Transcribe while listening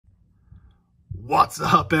What's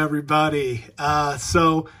up, everybody?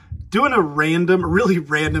 So doing a really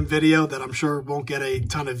random video that I'm sure won't get a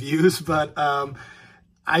ton of views, but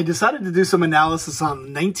I decided to do some analysis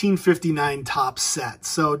on 1959 Topps set.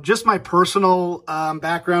 So just my personal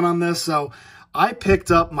background on this. So I picked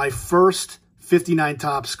up my first 59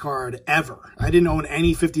 Topps card ever. I didn't own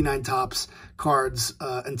any 59 Topps cards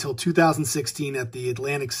until 2016 at the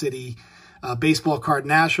Atlantic City Baseball Card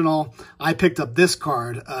National. I picked up this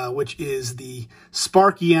card, which is the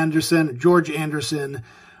Sparky Anderson, George Anderson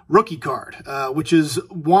rookie card, which is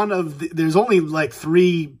one of there's only like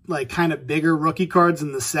three kind of bigger rookie cards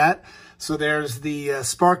in the set. So there's the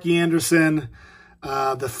Sparky Anderson,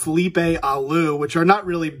 the Felipe Alou, which are not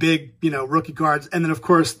really big, rookie cards. And then, of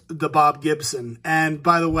course, the Bob Gibson. And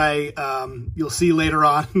by the way, you'll see later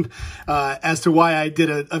on as to why I did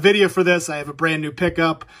a video for this. I have a brand new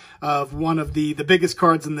pickup of one of the biggest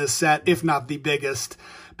cards in this set, if not the biggest.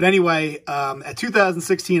 But anyway, at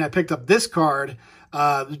 2016, I picked up this card. It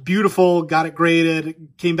was beautiful, got it graded,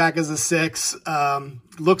 came back as a 6,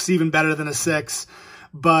 looks even better than a 6.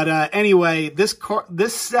 But anyway, this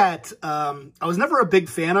set, I was never a big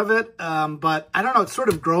fan of it, but I don't know, it's sort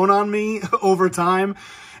of grown on me over time.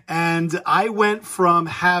 And I went from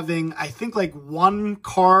having, I think, like one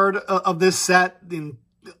card of this set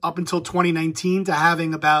up until 2019 to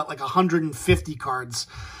having about like 150 cards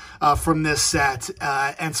from this set.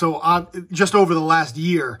 And so just over the last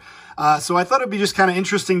year. So I thought it'd be just kind of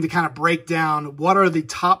interesting to kind of break down what are the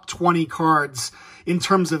top 20 cards in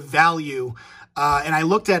terms of value. And I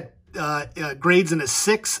looked at grades in a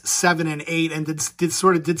 6, 7, and 8 and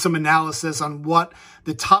did some analysis on what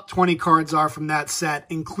the top 20 cards are from that set,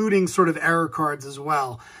 including sort of error cards as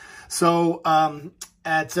well. So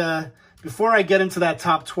before I get into that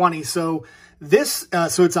top 20, so this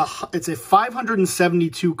it's a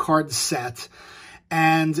 572 card set.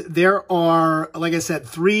 And there are, like I said,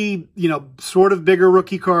 3, sort of bigger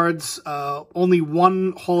rookie cards, only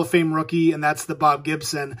one Hall of Fame rookie, and that's the Bob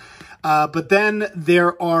Gibson. But then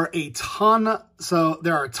there are a ton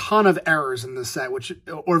of errors in this set,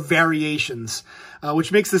 or variations,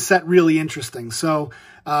 which makes the set really interesting. So,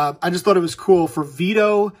 I just thought it was cool. For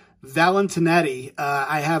Vito Valentinetti,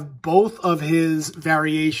 I have both of his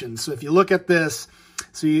variations. So if you look at this,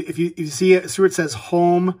 so if you see it, where it says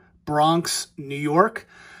home, Bronx, New York.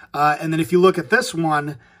 And then if you look at this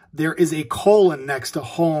one, there is a colon next to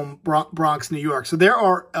home, Bronx, New York. So there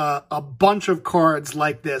are a bunch of cards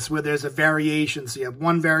like this where there's a variation. So you have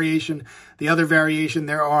one variation, the other variation.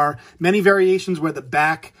 There are many variations where the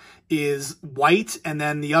back is white and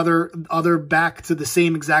then the other back to the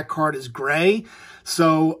same exact card is gray.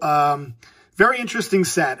 So very interesting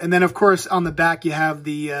set. And then, of course, on the back you have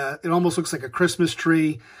it almost looks like a Christmas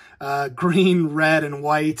tree. Green, red, and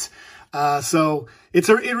white. So it's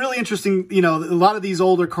a really interesting, a lot of these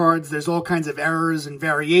older cards, there's all kinds of errors and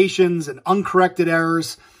variations and uncorrected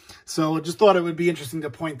errors. So I just thought it would be interesting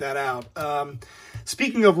to point that out.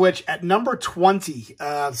 Speaking of which, at number 20,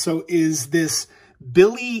 so is this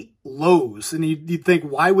Billy Lowe's. And you'd think,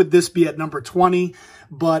 why would this be at number 20?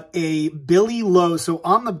 But a Billy Lowe's, so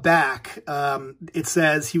on the back, it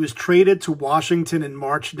says he was traded to Washington in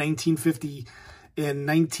March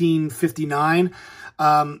 1959.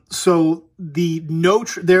 So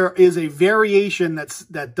there is a variation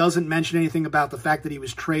that doesn't mention anything about the fact that he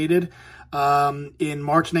was traded in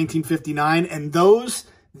March 1959, and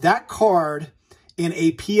that card in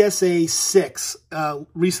a PSA 6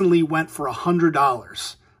 recently went for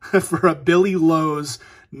 $100 for a Billy Lowe's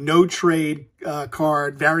no trade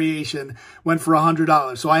card variation, went for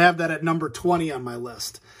 $100. So I have that at number 20 on my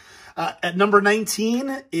list. At number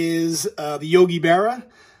 19 is the Yogi Berra,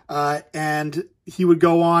 and he would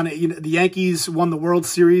go on. The Yankees won the World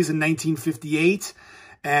Series in 1958,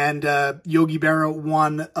 and Yogi Berra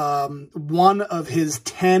won one of his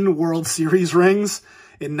 10 World Series rings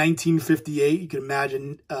in 1958. You can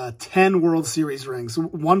imagine 10 World Series rings,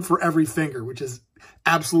 one for every finger, which is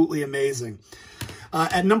absolutely amazing.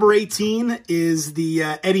 At number 18 is the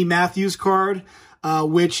Eddie Mathews card,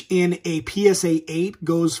 which in a PSA 8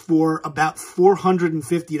 goes for about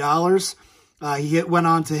 $450. He went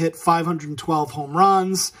on to hit 512 home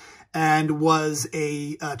runs and was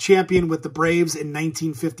a champion with the Braves in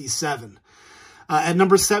 1957. At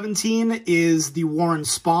number 17 is the Warren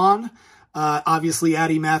Spahn, obviously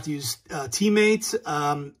Eddie Mathews' teammate.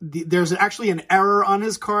 There's actually an error on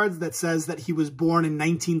his card that says that he was born in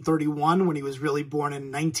 1931 when he was really born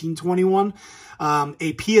in 1921.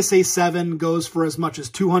 A PSA 7 goes for as much as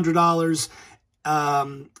 $200,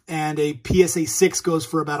 and a PSA 6 goes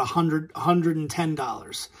for about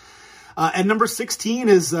 $110. At number 16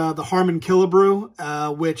 is the Harmon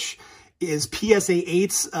Killebrew, which is PSA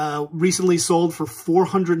 8s, recently sold for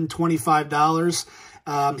 $425.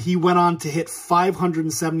 He went on to hit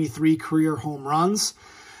 573 career home runs.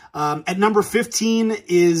 At number 15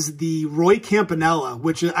 is the Roy Campanella,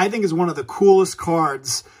 which I think is one of the coolest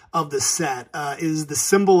cards of the set. Is the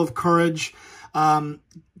symbol of courage.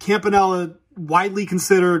 Campanella, widely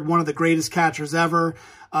considered one of the greatest catchers ever,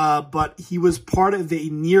 but he was part of a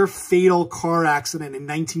near-fatal car accident in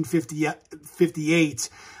 1958,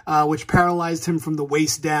 which paralyzed him from the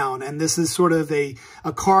waist down. And this is sort of a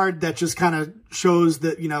card that just kind of shows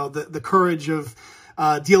that, you know, the courage of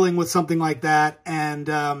dealing with something like that.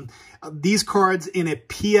 And these cards in a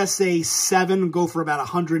PSA 7 go for about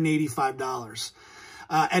 $185.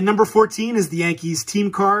 At number 14 is the Yankees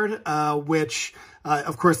team card, which,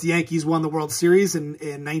 of course, the Yankees won the World Series in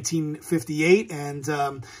 1958, and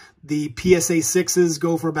the PSA 6s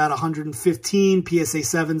go for about $115. PSA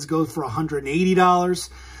 7s go for $180.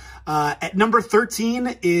 At number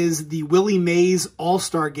 13 is the Willie Mays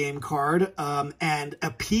All-Star Game card, and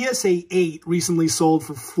a PSA 8 recently sold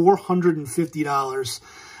for $450.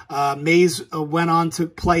 Mays went on to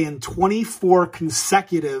play in 24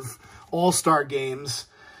 consecutive All-Star games.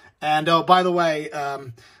 And, oh, by the way,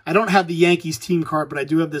 I don't have the Yankees team card, but I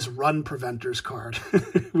do have this run preventers card,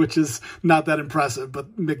 which is not that impressive.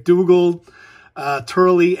 But McDougal,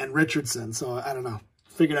 Turley, and Richardson. So, I don't know.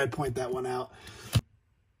 Figured I'd point that one out.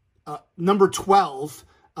 Number 12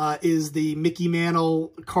 is the Mickey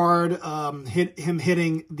Mantle card, him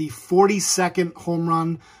hitting the 42nd home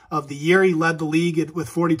run of the year. He led the league with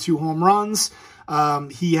 42 home runs.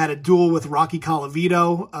 He had a duel with Rocky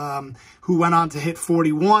Colavito, who went on to hit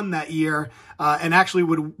 41 that year, and actually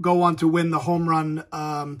would go on to win the home run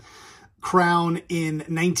crown in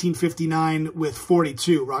 1959 with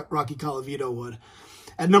 42. Rocky Colavito would.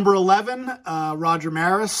 At number 11, Roger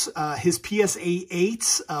Maris, his PSA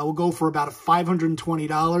 8s will go for about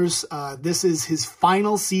 $520. This is his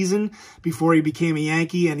final season before he became a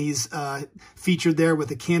Yankee, and he's featured there with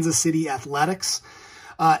the Kansas City Athletics.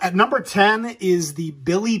 At number 10 is the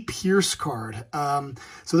Billy Pierce card.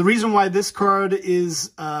 So the reason why this card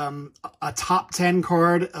is a top 10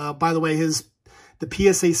 card, by the way, the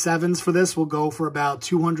PSA 7s for this will go for about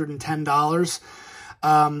 $210.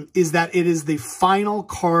 Is that it is the final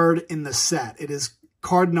card in the set. It is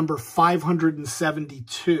card number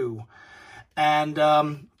 572. And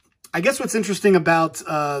I guess what's interesting about,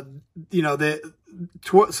 you know,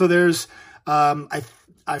 so there's, I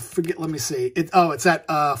forget, let me see. It's at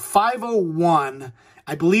 501,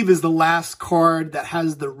 I believe, is the last card that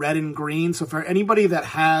has the red and green. So for anybody that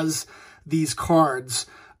has these cards,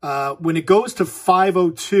 when it goes to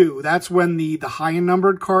 502, that's when the high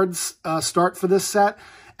numbered cards start for this set.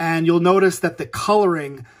 And you'll notice that the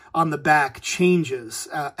coloring on the back changes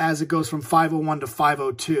as it goes from 501 to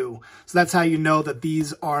 502. So that's how you know that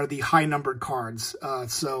these are the high numbered cards.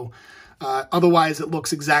 Otherwise it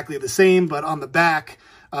looks exactly the same, but on the back,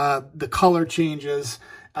 the color changes.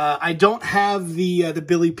 I don't have the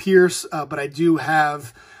Billy Pierce, but I do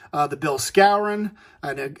have the Bill Skowron.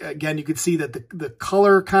 And again, you can see that the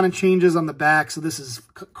color kind of changes on the back. So this is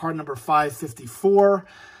card number 554.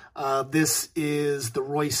 This is the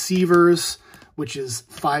Roy Sievers, which is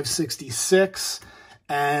 566.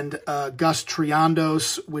 And Gus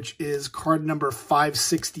Triandos, which is card number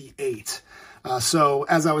 568. So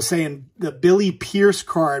as I was saying, the Billy Pierce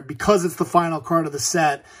card, because it's the final card of the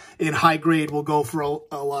set in high grade, will go for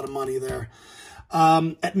a lot of money there.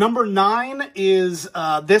 At number 9 is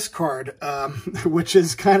this card, which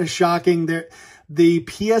is kind of shocking. The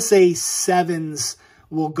PSA 7s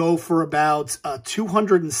will go for about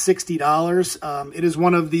 $260. It is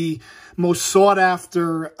one of the most sought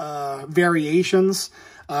after variations.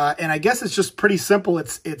 And I guess it's just pretty simple.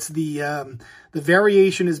 It's the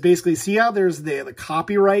variation is basically, see how there's the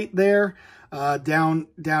copyright there down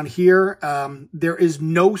here. There is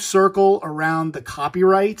no circle around the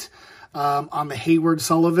copyright on the Hayward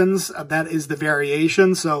Sullivans. That is the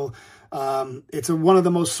variation. So it's one of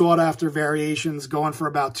the most sought after variations, going for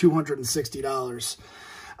about $260.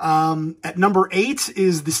 At number 8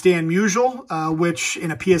 is the Stan Musial, which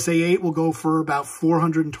in a PSA 8 will go for about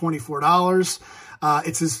 $424.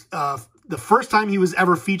 It's the first time he was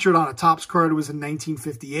ever featured on a Topps card was in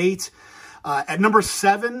 1958. At number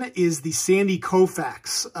 7 is the Sandy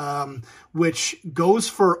Koufax, which goes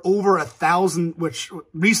for over $1,000, which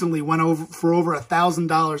recently went for over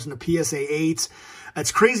 $1,000 in a PSA 8.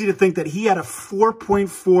 It's crazy to think that he had a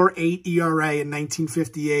 4.48 ERA in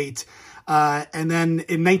 1958. And then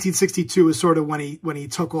in 1962 is sort of when he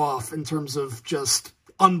took off in terms of just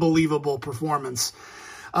unbelievable performance.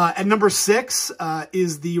 At number 6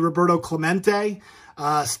 is the Roberto Clemente.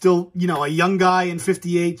 Still, you know, a young guy in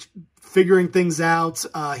 58, figuring things out.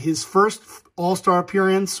 His first All-Star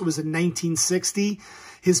appearance was in 1960.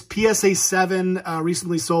 His PSA 7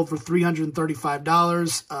 recently sold for $335.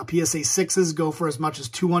 PSA 6s go for as much as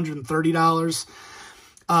 $230.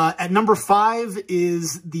 At number 5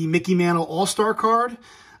 is the Mickey Mantle All-Star card,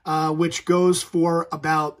 which goes for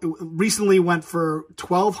recently went for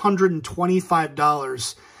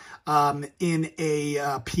 $1,225 in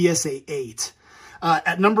a PSA 8.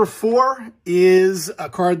 At number 4 is a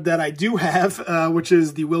card that I do have, which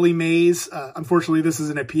is the Willie Mays. Unfortunately, this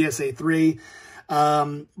is in a PSA 3.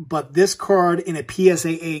 But this card in a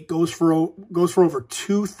PSA 8 goes for over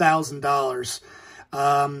 $2,000.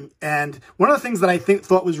 And one of the things that I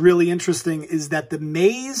thought was really interesting is that the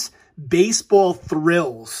Mays Baseball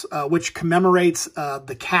Thrills, which commemorates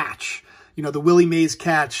the catch, you know, the Willie Mays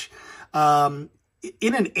catch,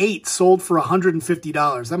 in an 8 sold for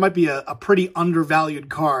 $150. That might be a pretty undervalued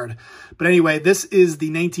card. But anyway, this is the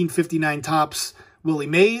 1959 Topps Willie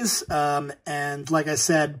Mays. And like I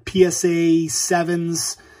said, PSA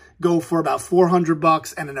 7s go for about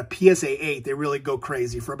 $400, and in a PSA 8, they really go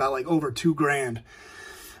crazy for about like over $2,000.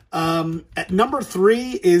 At number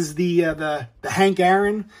 3 is the Hank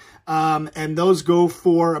Aaron. And those go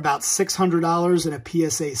for about $600 in a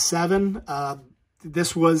PSA 7.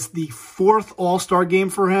 This was the 4th All-Star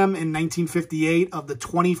game for him in 1958 of the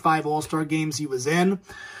 25 All-Star games he was in.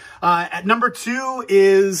 At number 2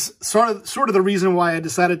 is sort of the reason why I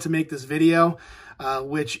decided to make this video,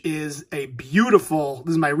 which is a beautiful,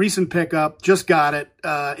 this is my recent pickup, just got it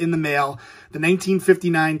in the mail, the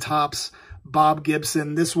 1959 Topps Bob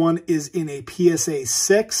Gibson. This one is in a PSA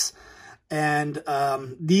 6. And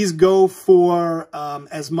these go for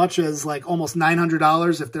as much as like almost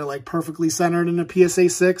 $900 if they're like perfectly centered in a PSA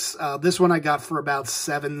 6. This one I got for about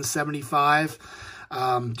 $775.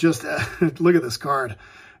 Just look at this card.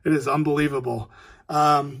 It is unbelievable.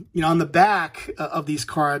 You know, on the back of these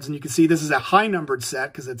cards, and you can see this is a high numbered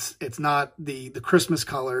set because it's not the Christmas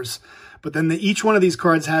colors. But then each one of these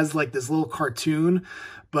cards has like this little cartoon.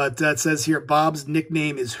 But it says here, Bob's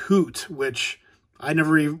nickname is Hoot, which I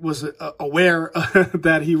never even was aware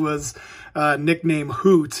that he was nicknamed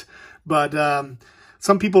Hoot, but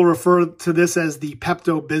some people refer to this as the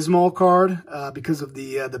Pepto-Bismol card because of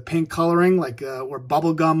the pink coloring, like or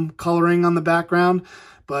bubblegum coloring on the background.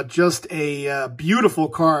 But just a beautiful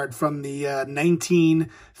card from the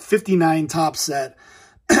 1959 Topps set,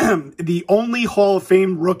 the only Hall of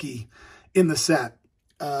Fame rookie in the set,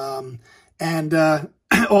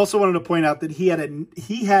 I also wanted to point out that he had a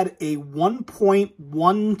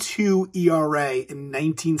 1.12 ERA in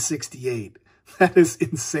 1968. That is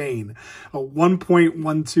insane. A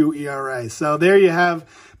 1.12 ERA. So there you have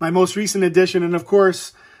my most recent addition. And of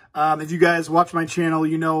course, if you guys watch my channel,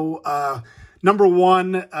 you know, number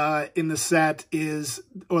 1 in the set is,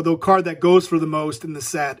 or the card that goes for the most in the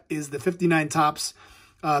set is the 59 Topps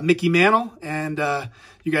Mickey Mantle. And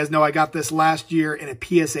you guys know I got this last year in a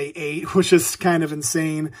PSA 8, which is kind of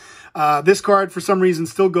insane. This card, for some reason,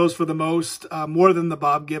 still goes for the most, more than the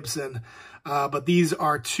Bob Gibson. But these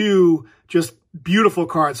are 2 just beautiful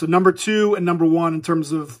cards. So number 2 and number 1 in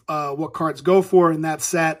terms of what cards go for in that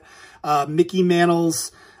set. Mickey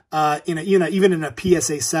Mantles, even in a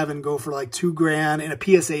PSA 7, go for like $2,000. In a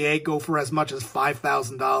PSA 8, go for as much as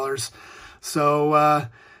 $5,000. So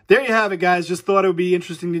there you have it, guys. Just thought it would be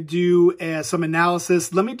interesting to do some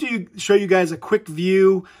analysis. Let me show you guys a quick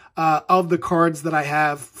view of the cards that I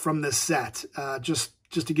have from this set, just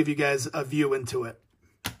to give you guys a view into it.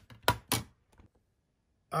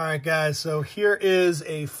 All right, guys. So here is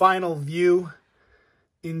a final view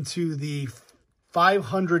into the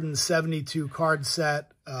 572 card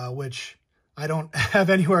set, which I don't have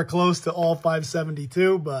anywhere close to all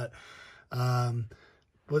 572, but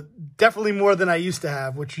definitely more than I used to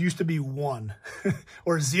have, which used to be 1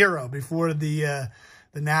 or 0 before the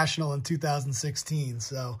National in 2016.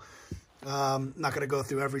 So I'm not going to go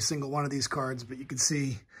through every single one of these cards, but you can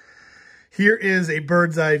see here is a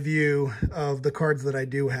bird's eye view of the cards that I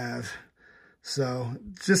do have. So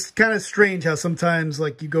it's just kind of strange how sometimes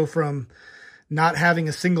like you go from not having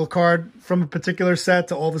a single card from a particular set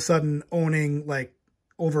to all of a sudden owning like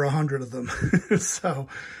over 100 of them. So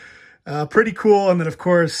pretty cool. And then, of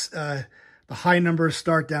course, the high numbers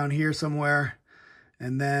start down here somewhere.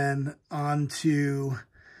 And then on to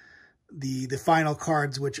the final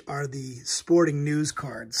cards, which are the sporting news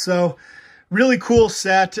cards. So really cool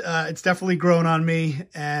set. It's definitely grown on me.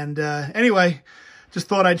 And anyway, just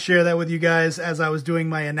thought I'd share that with you guys as I was doing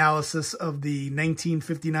my analysis of the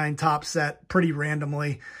 1959 Topps set pretty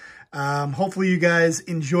randomly. Hopefully you guys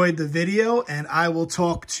enjoyed the video, and I will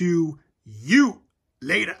talk to you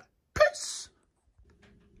Later. Peace.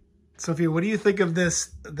 Sophia, what do you think of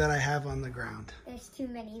this that I have on the ground? There's too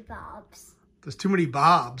many bobs. There's too many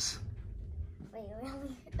bobs. Wait,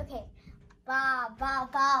 really? Okay. Bob.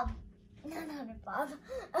 No, not a Bob.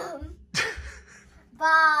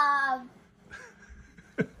 Bob.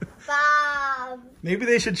 Maybe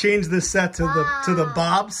they should change this set to the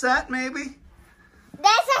Bob set, maybe?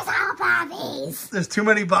 This is all Bobbies. There's too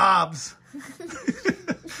many Bobs.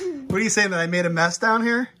 What are you saying, that I made a mess down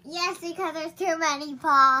here? Yes, because there's too many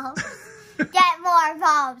Bobs. Get more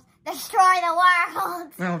Bobs. Destroy the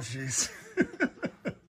world. Oh, jeez.